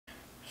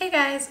Hey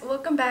guys,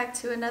 welcome back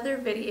to another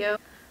video.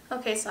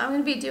 Okay, so I'm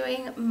going to be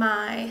doing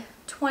my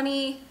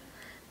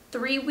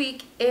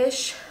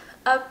 23-week-ish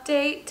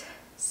update.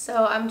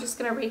 So I'm just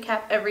going to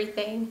recap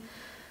everything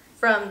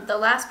from the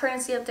last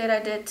pregnancy update I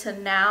did to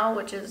now,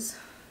 which is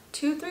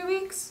 2-3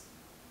 weeks,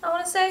 I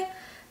want to say.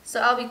 So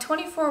I'll be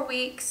 24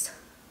 weeks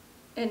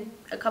in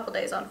a couple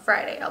days. On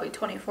Friday, I'll be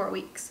 24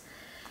 weeks.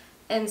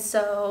 And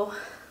so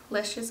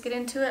let's just get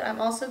into it. I'm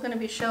also going to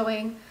be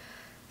showing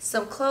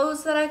some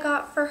clothes that I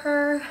got for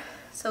her.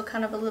 So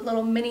kind of a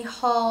little mini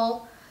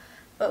haul,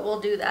 but we'll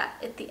do that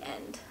at the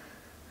end.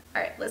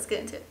 All right, let's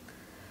get into it.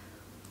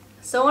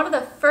 So one of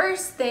the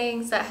first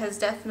things that has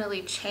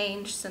definitely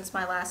changed since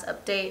my last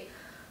update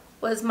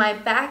was my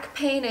back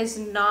pain is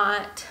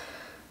not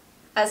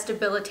as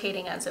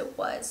debilitating as it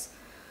was.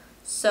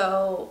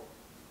 So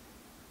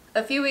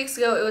a few weeks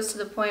ago, it was to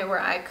the point where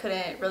I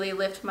couldn't really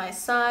lift my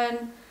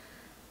son.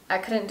 I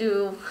couldn't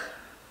do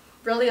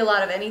really a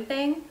lot of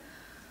anything,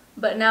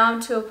 but now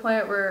I'm to a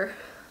point where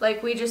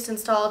we just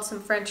installed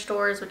some French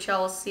doors, which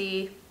y'all will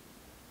see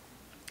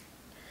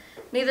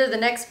in either the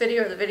next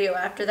video or the video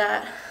after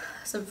that,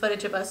 some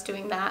footage of us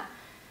doing that.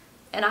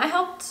 And I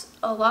helped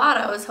a lot.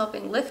 I was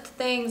helping lift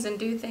things and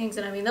do things.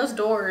 And I mean, those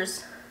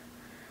doors,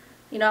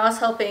 you know, I was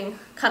helping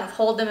kind of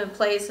hold them in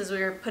place as we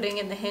were putting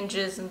in the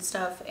hinges and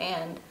stuff.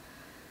 And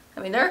I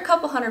mean, they're a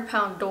couple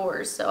 100-pound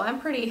doors. So I'm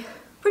pretty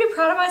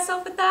proud of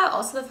myself with that.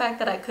 Also the fact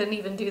that I couldn't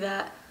even do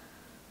that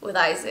with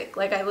Isaac.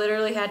 Like, I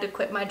literally had to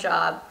quit my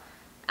job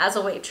as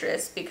a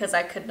waitress because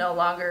I could no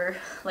longer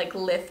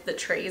lift the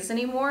trays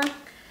anymore.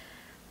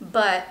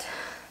 But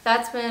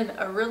that's been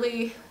a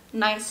really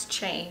nice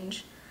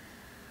change.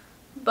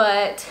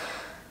 But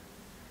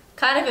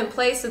kind of in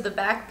place of the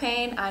back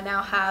pain, I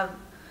now have,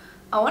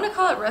 I want to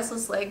call it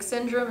restless leg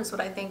syndrome is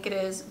what I think it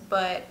is,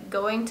 but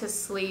going to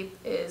sleep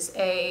is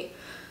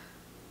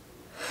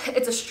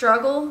it's a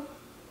struggle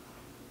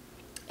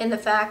in the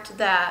fact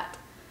that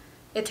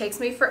it takes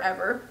me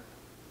forever.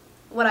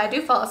 When I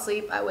do fall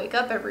asleep, I wake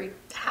up every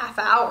half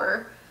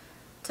hour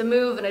to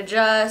move and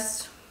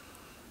adjust.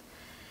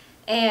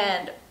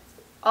 And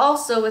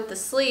also with the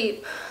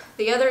sleep,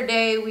 the other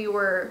day we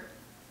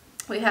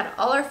had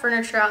all our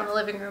furniture out in the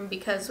living room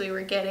because we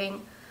were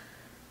getting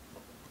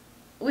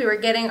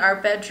our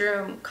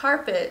bedroom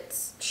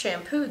carpets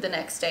shampooed the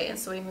next day. And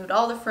so we moved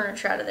all the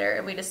furniture out of there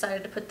and we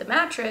decided to put the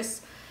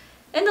mattress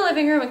in the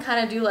living room and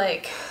kind of do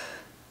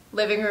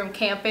living room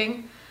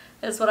camping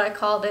is what I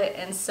called it.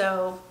 And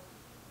so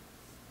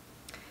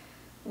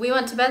we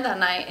went to bed that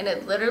night and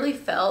it literally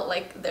felt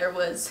like there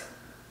was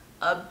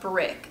a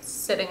brick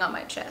sitting on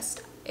my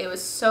chest. It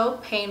was so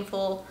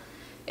painful.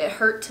 It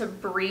hurt to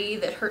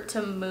breathe. It hurt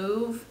to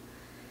move.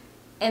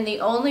 And the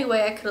only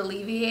way I could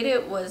alleviate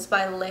it was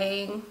by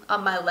laying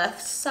on my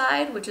left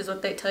side, which is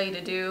what they tell you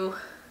to do.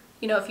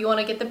 You know, if you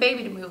want to get the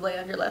baby to move, lay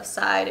on your left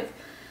side. If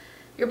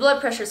your blood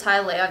pressure's high,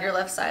 lay on your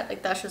left side.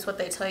 That's just what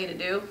they tell you to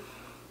do.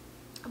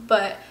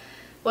 But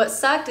what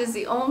sucked is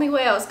the only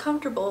way I was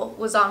comfortable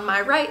was on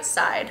my right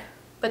side.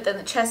 But then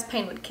the chest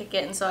pain would kick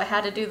in, so I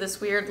had to do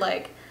this weird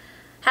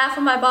half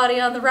of my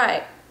body on the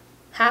right,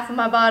 half of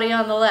my body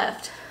on the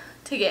left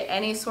to get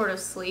any sort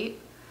of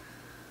sleep.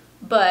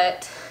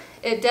 But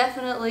it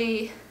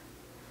definitely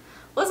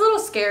was a little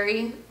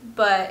scary,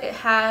 but it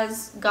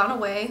has gone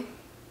away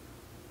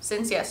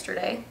since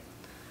yesterday.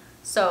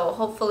 So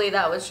hopefully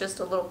that was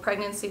just a little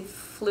pregnancy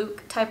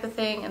fluke type of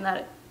thing, and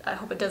that I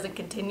hope it doesn't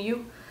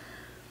continue.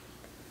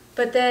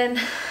 But then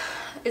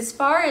as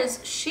far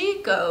as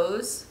she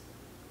goes,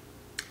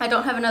 I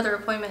don't have another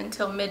appointment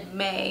until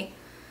mid-May,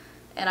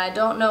 and I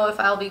don't know if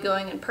I'll be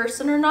going in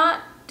person or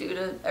not due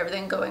to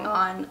everything going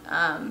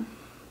on.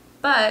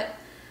 But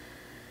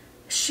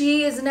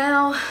she is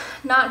now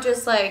not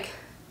just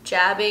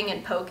jabbing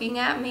and poking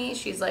at me.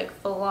 She's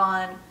full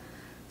on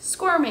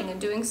squirming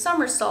and doing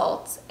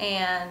somersaults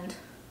and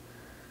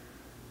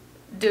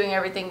doing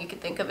everything you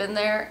could think of in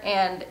there.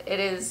 And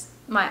it is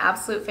my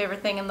absolute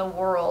favorite thing in the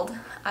world.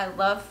 I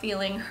love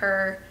feeling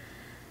her.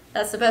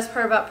 That's the best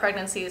part about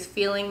pregnancy, is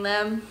feeling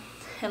them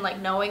and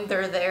knowing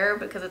they're there,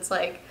 because it's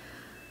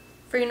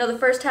for, you know, the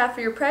first half of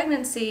your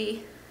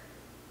pregnancy,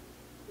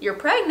 you're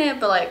pregnant,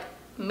 but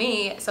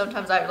me,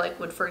 sometimes I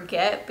would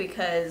forget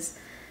because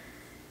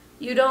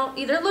you don't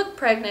either look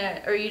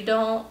pregnant or you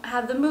don't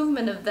have the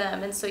movement of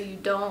them, and so you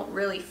don't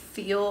really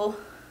feel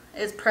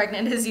as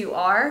pregnant as you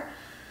are.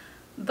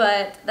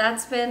 But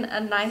that's been a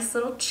nice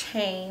little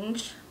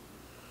change.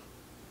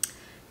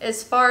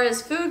 As far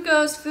as food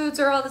goes, foods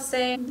are all the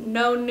same.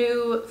 No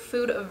new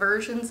food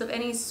aversions of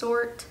any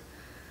sort.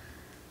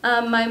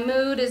 My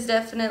mood is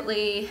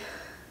definitely,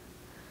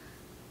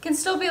 can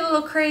still be a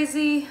little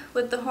crazy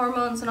with the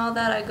hormones and all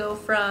that. I go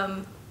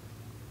from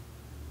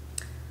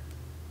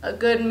a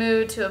good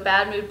mood to a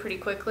bad mood pretty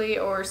quickly,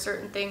 or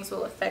certain things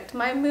will affect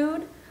my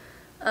mood.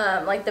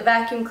 The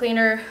vacuum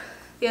cleaner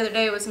the other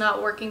day was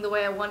not working the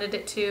way I wanted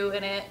it to,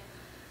 and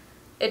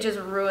it just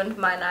ruined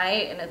my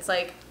night. And it's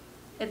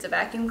it's a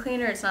vacuum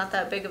cleaner, it's not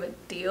that big of a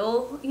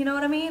deal, you know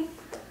what I mean?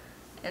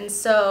 And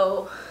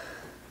so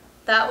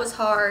that was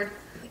hard.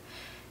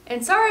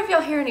 And sorry if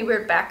y'all hear any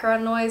weird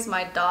background noise.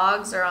 My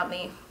dogs are on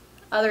the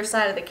other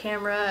side of the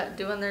camera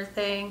doing their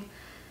thing.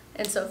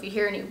 And so if you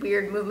hear any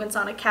weird movements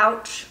on a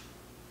couch,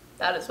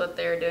 that is what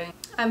they're doing.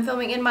 I'm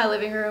filming in my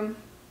living room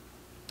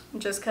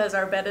just because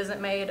our bed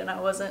isn't made and I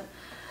wasn't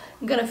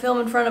gonna film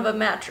in front of a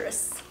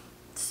mattress.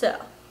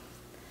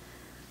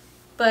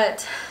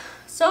 But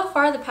so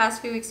far the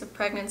past few weeks of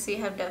pregnancy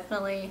have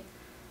definitely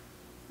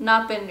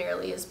not been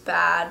nearly as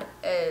bad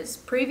as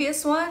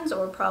previous ones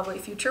or probably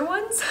future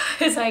ones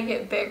as I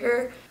get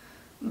bigger.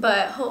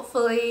 But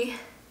hopefully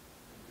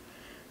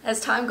as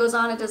time goes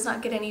on it does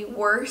not get any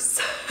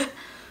worse.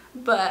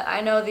 But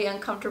I know the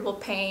uncomfortable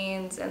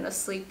pains and the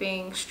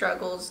sleeping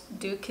struggles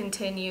do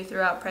continue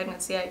throughout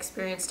pregnancy. I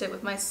experienced it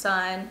with my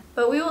son.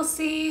 But we will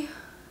see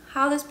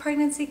how this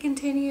pregnancy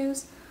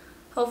continues.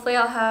 Hopefully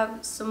I'll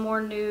have some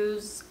more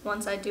news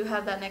once I do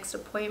have that next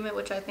appointment,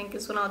 which I think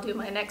is when I'll do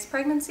my next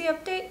pregnancy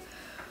update.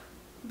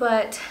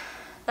 But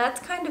that's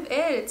kind of it.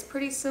 It's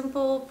pretty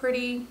simple,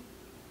 pretty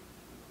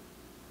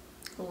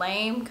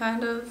lame,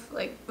 kind of.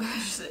 Like,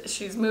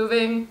 she's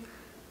moving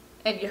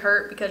and you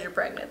hurt because you're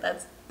pregnant.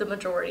 That's the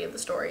majority of the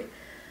story.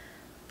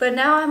 But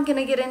now I'm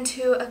gonna get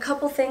into a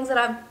couple things that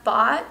I've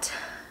bought.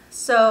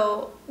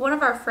 So one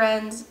of our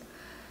friends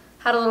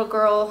had a little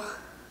girl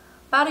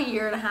about a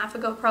year and a half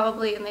ago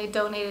probably, and they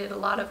donated a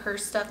lot of her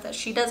stuff that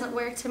she doesn't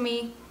wear to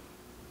me.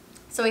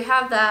 So we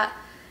have that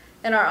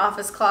in our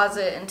office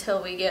closet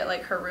until we get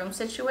like her room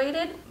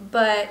situated.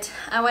 But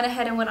I went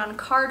ahead and went on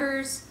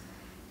Carter's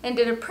and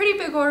did a pretty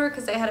big order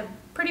because they had a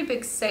pretty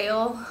big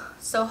sale.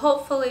 So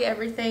hopefully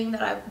everything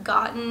that I've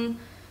gotten,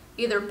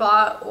 either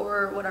bought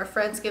or what our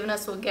friend's given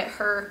us, will get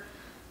her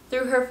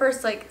through her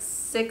first like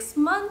 6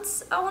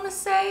 months, I want to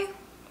say.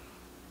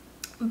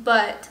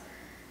 But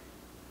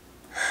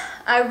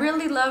I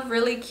really love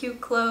really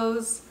cute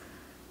clothes,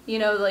 you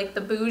know, like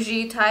the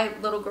bougie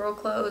type little girl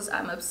clothes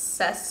I'm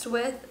obsessed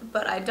with,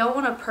 but I don't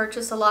want to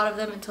purchase a lot of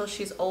them until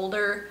she's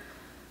older,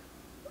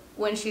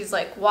 when she's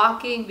like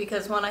walking,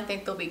 because one, I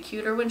think they'll be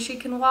cuter when she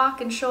can walk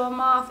and show them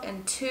off,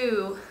 and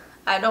two,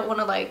 I don't want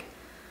to like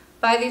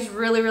buy these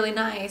really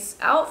nice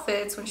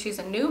outfits when she's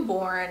a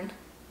newborn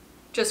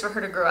just for her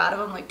to grow out of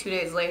them like 2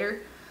 days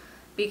later.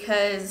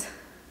 Because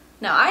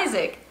now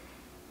Isaac,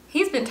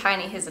 he's been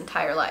tiny his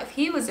entire life.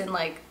 He was in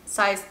like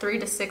size 3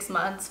 to 6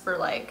 months for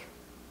like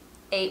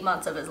 8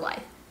 months of his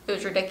life. It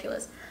was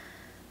ridiculous.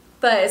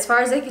 But as far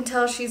as I can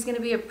tell, she's gonna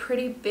be a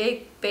pretty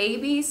big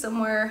baby,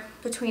 somewhere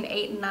between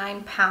 8 and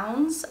 9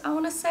 pounds, I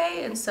wanna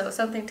say. And so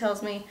something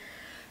tells me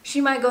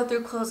she might go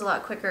through clothes a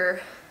lot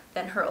quicker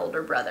than her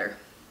older brother.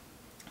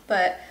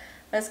 But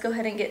let's go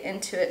ahead and get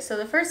into it. So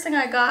the first thing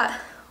I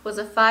got was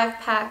a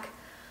 5-pack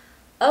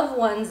of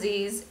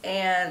onesies,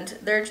 and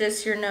they're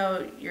just, you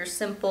know, your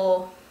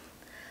simple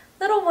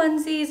little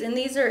onesies, and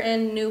these are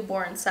in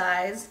newborn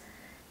size.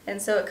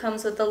 And so it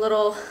comes with a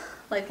little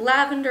like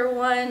lavender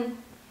one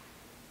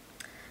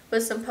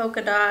with some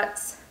polka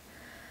dots,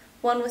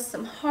 one with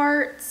some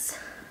hearts,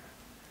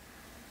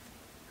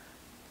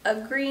 a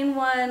green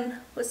one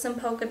with some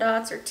polka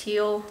dots or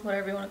teal,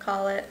 whatever you want to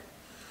call it,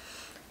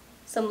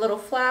 some little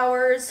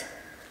flowers,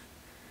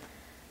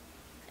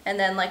 and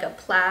then like a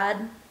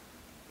plaid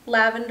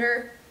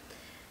lavender.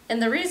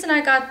 And the reason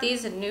I got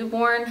these in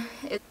newborn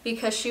is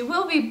because she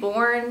will be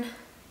born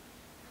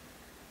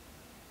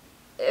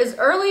as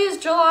early as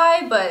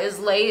July, but as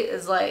late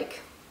as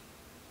like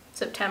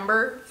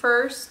September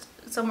 1st,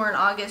 somewhere in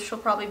August she'll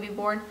probably be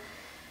born.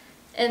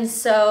 And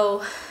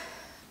so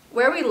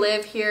where we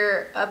live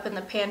here up in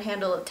the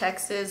panhandle of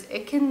Texas,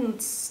 it can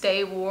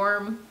stay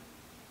warm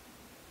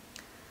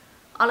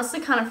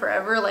honestly kind of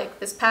forever. Like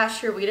this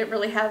past year we didn't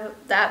really have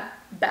that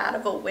bad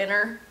of a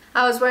winter.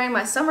 I was wearing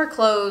my summer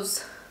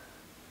clothes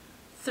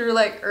through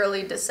like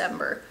early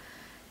December,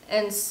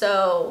 and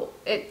so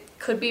it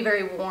could be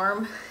very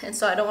warm, and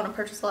so I don't want to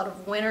purchase a lot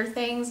of winter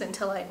things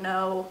until I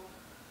know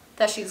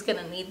that she's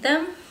gonna need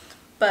them.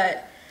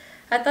 But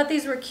I thought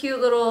these were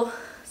cute little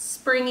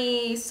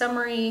springy,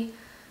 summery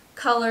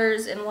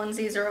colors, and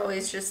onesies are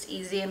always just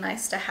easy and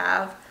nice to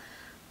have.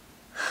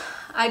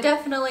 I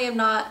definitely am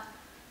not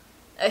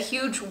a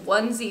huge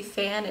onesie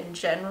fan in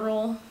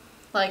general.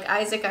 Like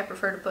Isaac, I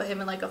prefer to put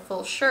him in like a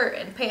full shirt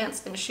and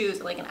pants and shoes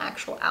and like an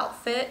actual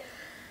outfit.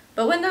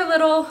 But when they're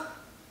little,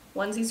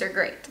 onesies are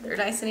great. They're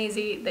nice and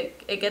easy.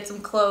 It gets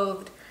them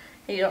clothed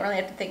and you don't really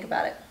have to think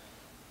about it.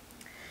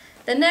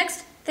 The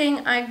next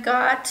thing I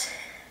got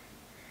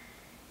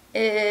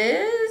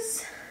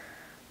is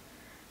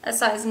a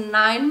size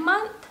 9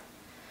 month.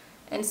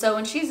 And so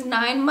when she's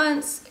 9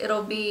 months,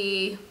 it'll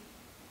be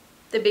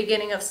the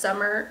beginning of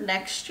summer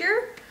next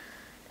year.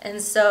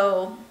 And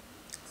so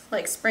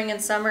like spring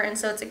and summer, and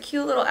so it's a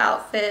cute little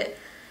outfit.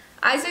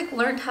 Isaac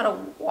learned how to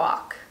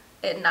walk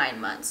at 9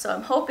 months, so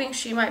I'm hoping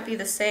she might be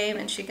the same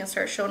and she can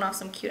start showing off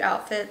some cute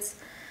outfits.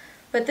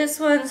 But this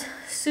one's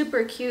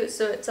super cute.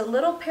 So it's a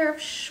little pair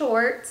of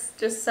shorts,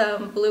 just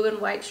some blue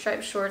and white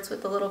striped shorts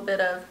with a little bit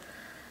of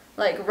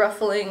like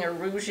ruffling or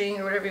rouging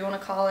or whatever you want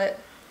to call it.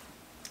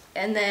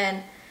 And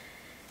then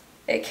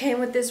it came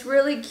with this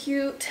really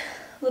cute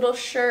little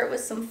shirt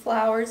with some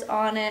flowers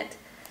on it.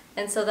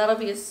 And so that'll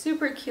be a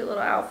super cute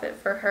little outfit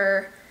for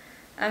her.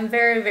 I'm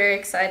very, very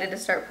excited to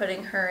start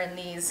putting her in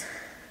these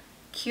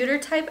cuter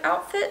type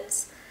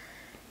outfits.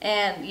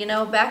 And you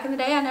know, back in the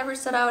day I never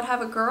said I would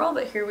have a girl,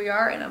 but here we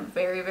are and I'm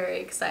very, very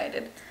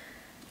excited.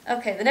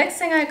 Okay, the next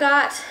thing I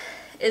got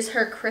is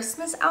her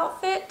Christmas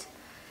outfit.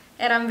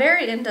 And I'm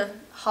very into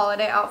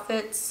holiday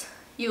outfits.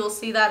 You will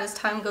see that as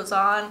time goes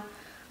on.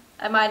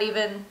 I might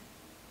even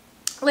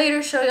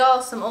later show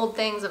y'all some old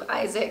things of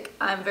Isaac.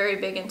 I'm very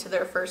big into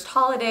their first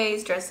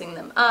holidays, dressing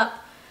them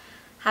up,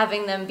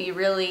 having them be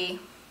really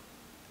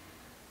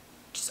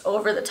just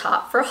over the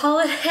top for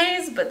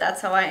holidays, but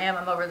that's how I am.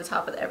 I'm over the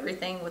top with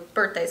everything, with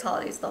birthdays,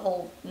 holidays, the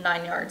whole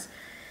 9 yards.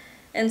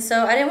 And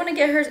so I didn't want to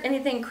get her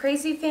anything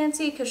crazy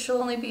fancy because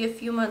she'll only be a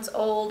few months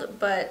old,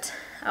 but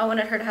I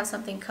wanted her to have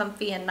something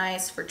comfy and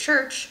nice for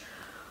church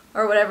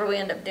or whatever we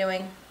end up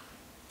doing.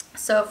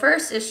 So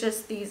first it's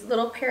just these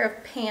little pair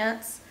of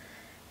pants,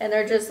 and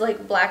they're just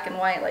like black and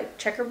white, like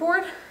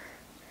checkerboard.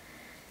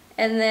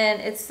 And then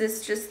it's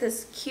just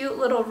this cute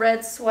little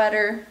red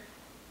sweater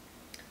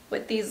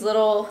with these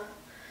little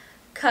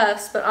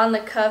cuffs, but on the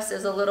cuffs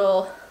is a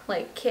little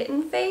like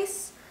kitten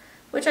face,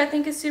 which I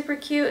think is super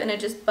cute, and it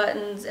just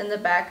buttons in the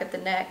back at the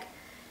neck.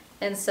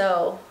 And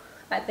so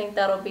I think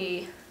that'll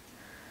be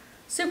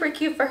super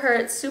cute for her.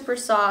 It's super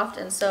soft,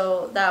 and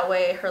so that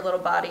way her little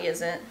body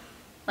isn't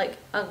like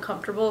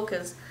uncomfortable,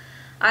 because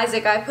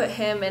Isaac, I put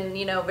him in,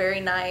 you know, very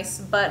nice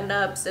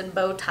button-ups and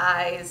bow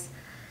ties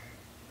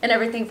and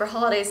everything for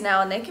holidays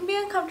now, and they can be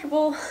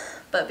uncomfortable,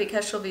 but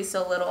because she'll be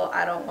so little,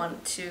 I don't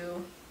want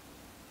to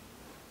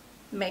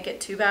make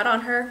it too bad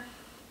on her.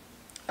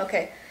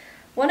 Okay,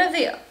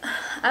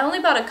 I only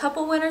bought a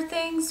couple winter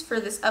things for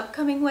this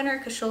upcoming winter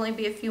because she'll only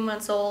be a few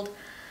months old,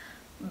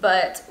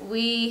 but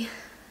we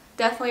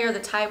definitely are the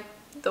type,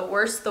 the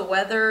worse the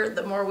weather,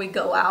 the more we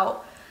go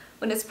out.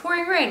 When it's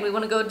pouring rain, we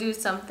want to go do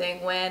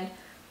something. When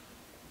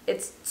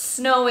it's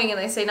snowing and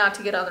they say not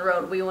to get on the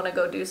road, we want to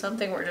go do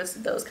something. We're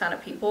just those kind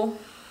of people.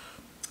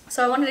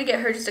 So I wanted to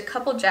get her just a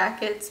couple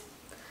jackets.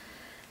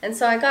 And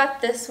so I got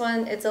this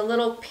one. It's a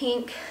little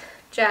pink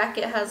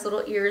jacket, has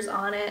little ears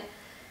on it,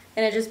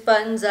 and it just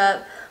buttons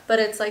up, but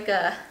it's like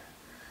a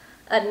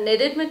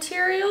knitted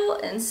material,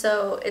 and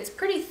so it's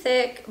pretty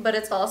thick, but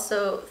it's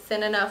also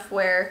thin enough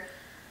where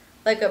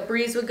like a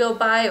breeze would go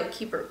by, it would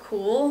keep her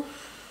cool.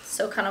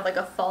 So kind of like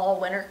a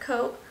fall winter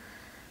coat.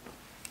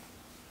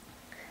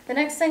 The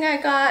next thing I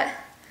got,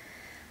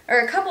 or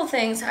a couple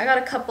things, I got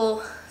a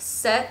couple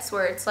sets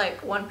where it's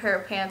like one pair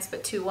of pants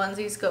but two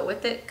onesies go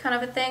with it kind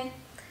of a thing.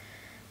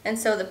 And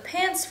so the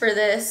pants for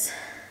this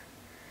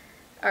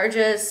are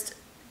just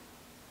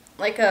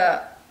like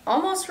a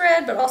almost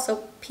red but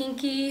also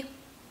pinky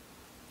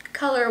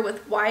color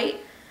with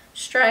white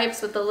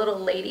stripes with a little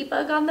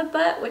ladybug on the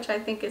butt, which I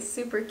think is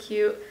super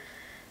cute.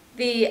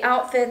 The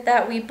outfit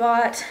that we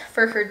bought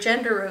for her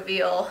gender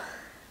reveal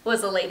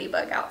was a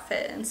ladybug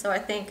outfit, and so I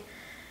think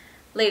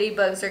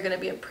ladybugs are going to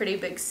be a pretty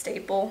big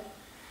staple.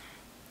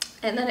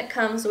 And then it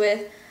comes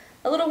with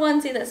a little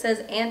onesie that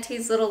says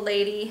Auntie's Little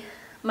Lady.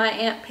 My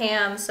Aunt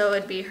Pam, so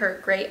it'd be her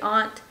great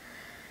aunt,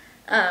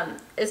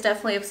 is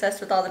definitely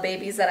obsessed with all the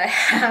babies that I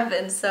have,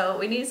 and so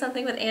we need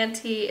something with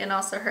Auntie and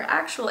also her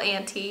actual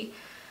auntie,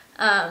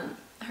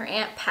 her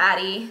Aunt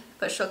Patty,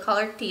 but she'll call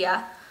her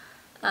Tia,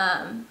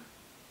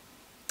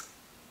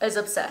 is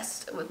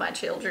obsessed with my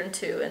children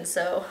too, and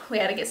so we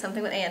had to get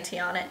something with Auntie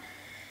on it.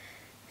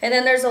 And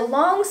then there's a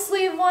long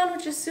sleeve one,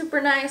 which is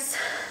super nice,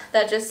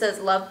 that just says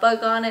Love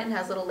Bug on it and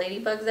has little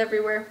ladybugs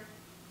everywhere.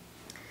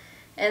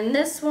 And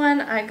this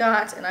one I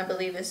got, and I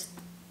believe is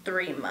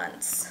 3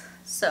 months,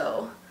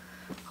 so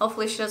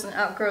hopefully she doesn't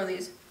outgrow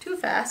these too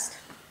fast.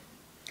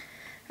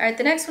 Alright,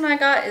 the next one I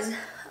got is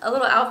a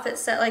little outfit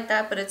set like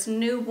that, but it's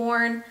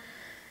newborn,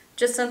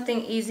 just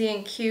something easy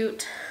and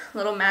cute,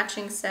 little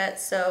matching set.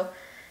 So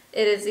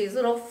it is these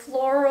little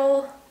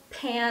floral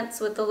pants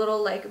with a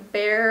little like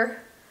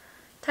bear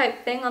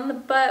type thing on the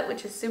butt,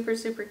 which is super,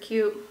 super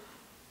cute.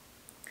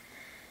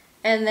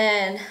 And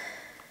then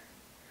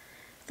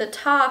the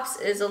tops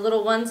is a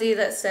little onesie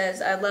that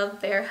says, I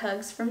love bear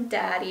hugs from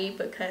Daddy,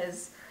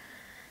 because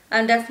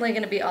I'm definitely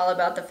going to be all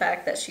about the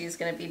fact that she's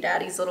going to be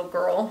Daddy's little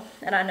girl.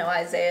 And I know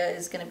Isaiah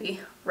is going to be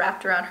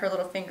wrapped around her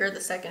little finger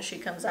the second she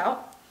comes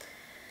out.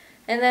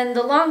 And then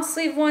the long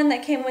sleeve one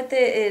that came with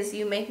it is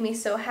You Make Me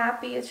So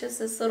Happy. It's just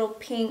this little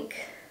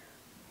pink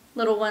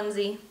little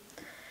onesie.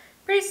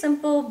 Pretty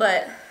simple,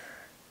 but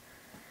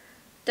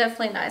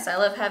definitely nice. I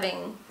love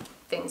having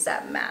things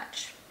that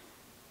match.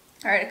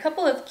 Alright, a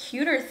couple of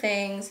cuter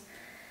things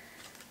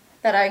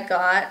that I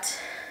got.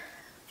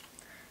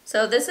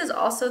 So this is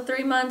also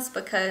 3 months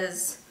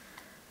because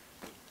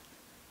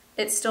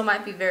it still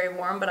might be very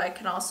warm, but I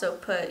can also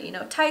put, you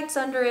know, tights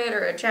under it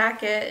or a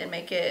jacket and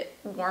make it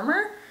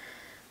warmer.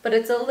 But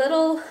it's a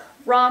little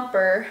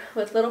romper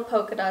with little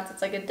polka dots.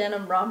 It's like a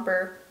denim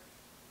romper.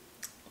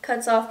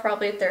 Cuts off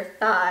probably at their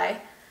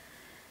thigh.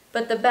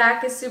 But the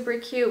back is super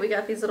cute. We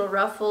got these little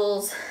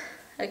ruffles,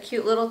 a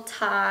cute little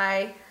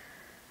tie.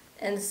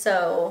 And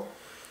so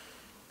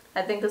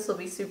I think this will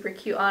be super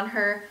cute on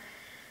her,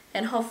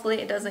 and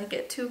hopefully it doesn't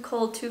get too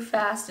cold too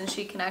fast and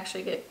she can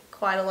actually get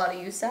quite a lot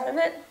of use out of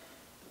it.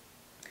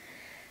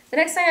 The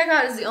next thing I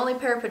got is the only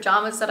pair of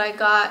pajamas that I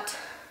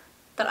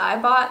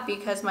bought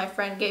because my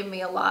friend gave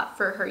me a lot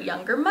for her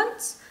younger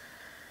months.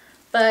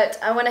 But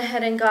I went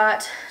ahead and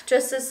got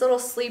just this little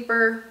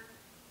sleeper.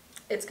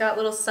 It's got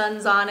little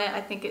suns on it.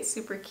 I think it's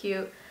super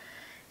cute.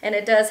 And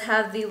it does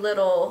have the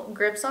little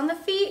grips on the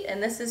feet,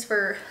 and this is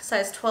for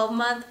size 12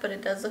 month, but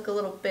it does look a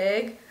little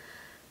big.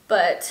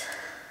 But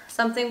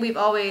something we've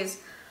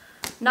always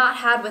not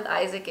had with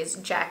Isaac is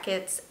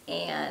jackets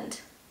and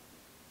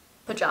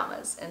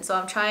pajamas, and so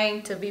I'm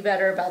trying to be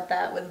better about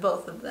that with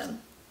both of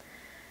them.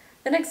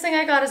 The next thing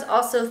I got is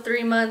also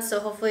 3 months, so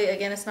hopefully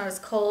again it's not as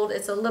cold.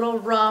 It's a little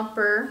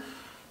romper.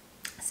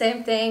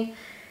 Same thing.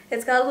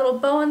 It's got a little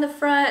bow in the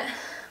front,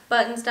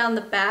 buttons down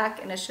the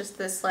back, and it's just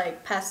this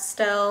like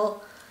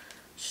pastel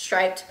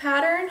striped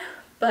pattern,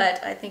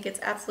 but I think it's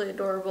absolutely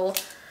adorable.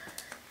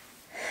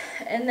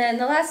 And then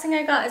the last thing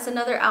I got is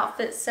another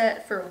outfit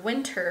set for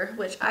winter,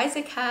 which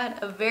Isaac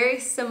had a very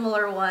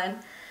similar one,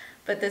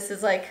 but this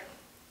is like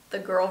the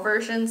girl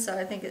version, so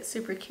I think it's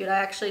super cute. I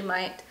actually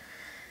might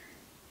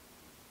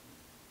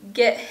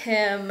get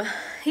him,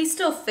 he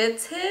still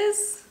fits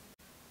his,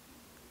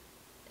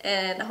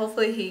 and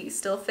hopefully he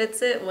still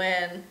fits it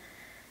when,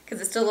 because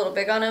it's still a little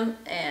big on him,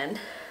 and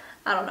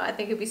I don't know, I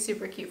think it'd be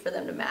super cute for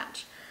them to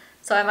match.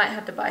 So I might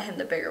have to buy him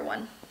the bigger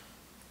one.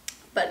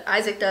 But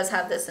Isaac does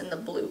have this in the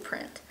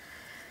blueprint.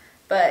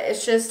 But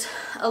it's just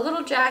a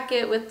little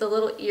jacket with the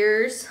little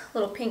ears,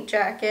 little pink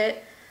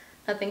jacket,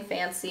 nothing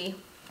fancy.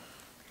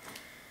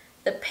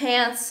 The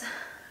pants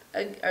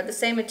are the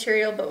same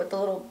material but with the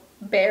little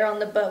bear on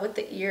the butt with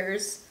the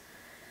ears.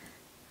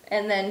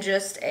 And then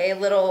just a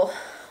little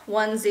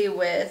onesie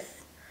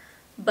with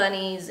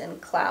bunnies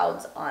and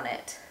clouds on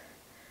it.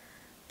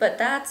 But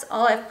that's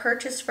all I've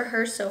purchased for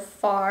her so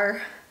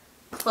far,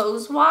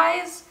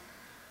 clothes-wise.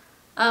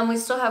 We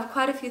still have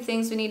quite a few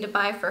things we need to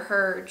buy for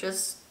her,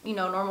 just, you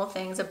know, normal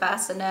things, a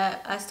bassinet.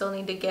 I still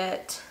need to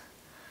get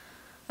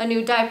a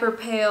new diaper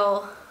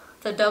pail,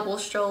 the double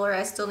stroller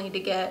I still need to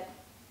get.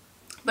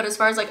 But as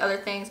far as like other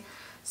things,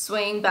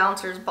 swing,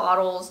 bouncers,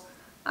 bottles,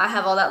 I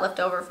have all that left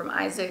over from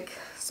Isaac,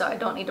 so I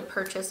don't need to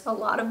purchase a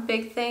lot of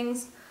big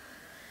things.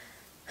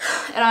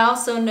 And I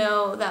also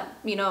know that,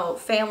 you know,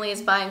 family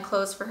is buying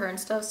clothes for her and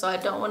stuff, so I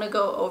don't want to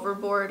go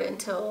overboard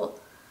until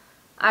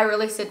I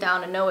really sit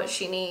down and know what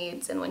she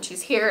needs, and when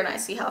she's here and I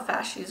see how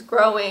fast she's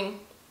growing.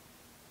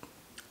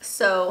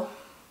 So,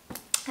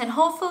 and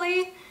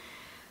hopefully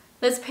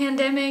this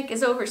pandemic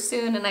is over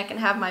soon and I can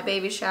have my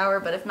baby shower,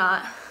 but if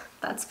not,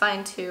 that's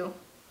fine too.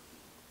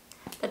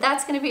 But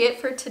that's going to be it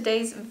for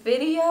today's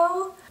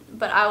video,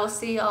 but I will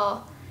see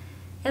y'all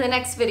in the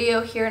next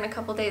video here in a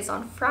couple days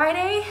on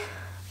Friday.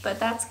 But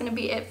that's going to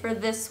be it for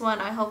this one.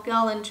 I hope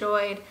y'all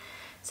enjoyed.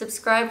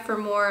 Subscribe for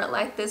more,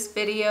 like this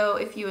video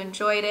if you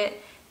enjoyed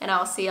it, and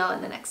I'll see y'all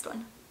in the next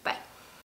one.